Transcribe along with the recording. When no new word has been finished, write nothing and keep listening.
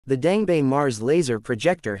The Dangbei Mars laser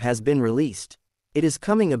projector has been released. It is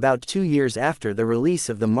coming about 2 years after the release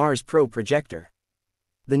of the Mars Pro projector.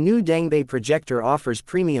 The new Dangbei projector offers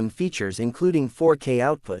premium features including 4K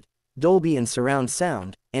output, Dolby and surround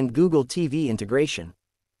sound, and Google TV integration.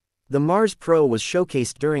 The Mars Pro was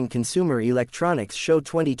showcased during Consumer Electronics Show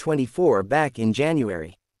 2024 back in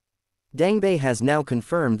January. Dangbei has now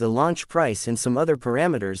confirmed the launch price and some other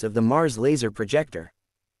parameters of the Mars laser projector.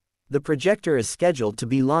 The projector is scheduled to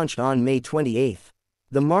be launched on May 28.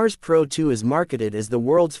 The Mars Pro 2 is marketed as the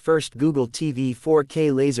world's first Google TV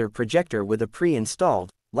 4K laser projector with a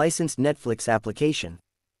pre-installed, licensed Netflix application.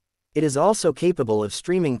 It is also capable of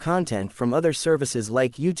streaming content from other services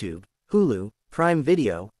like YouTube, Hulu, Prime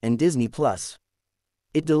Video, and Disney+.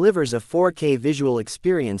 It delivers a 4K visual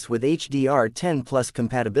experience with HDR10+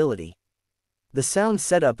 compatibility. The sound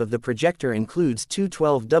setup of the projector includes two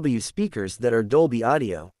 12W speakers that are Dolby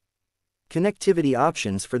audio. Connectivity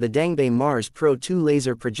options for the Dangbei Mars Pro 2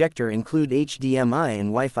 laser projector include HDMI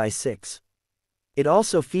and Wi-Fi 6. It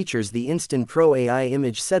also features the Instant Pro AI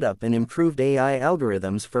image setup and improved AI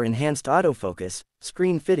algorithms for enhanced autofocus,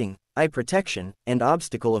 screen fitting, eye protection, and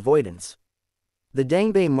obstacle avoidance. The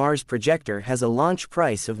Dangbei Mars projector has a launch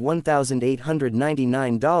price of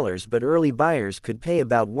 $1,899, but early buyers could pay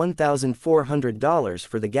about $1,400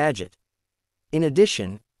 for the gadget. In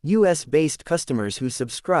addition, US-based customers who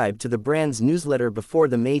subscribe to the brand's newsletter before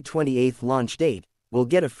the May 28 launch date will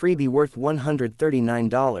get a freebie worth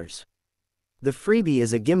 $139. The freebie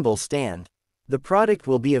is a gimbal stand. The product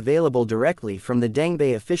will be available directly from the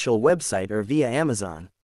Dangbei official website or via Amazon.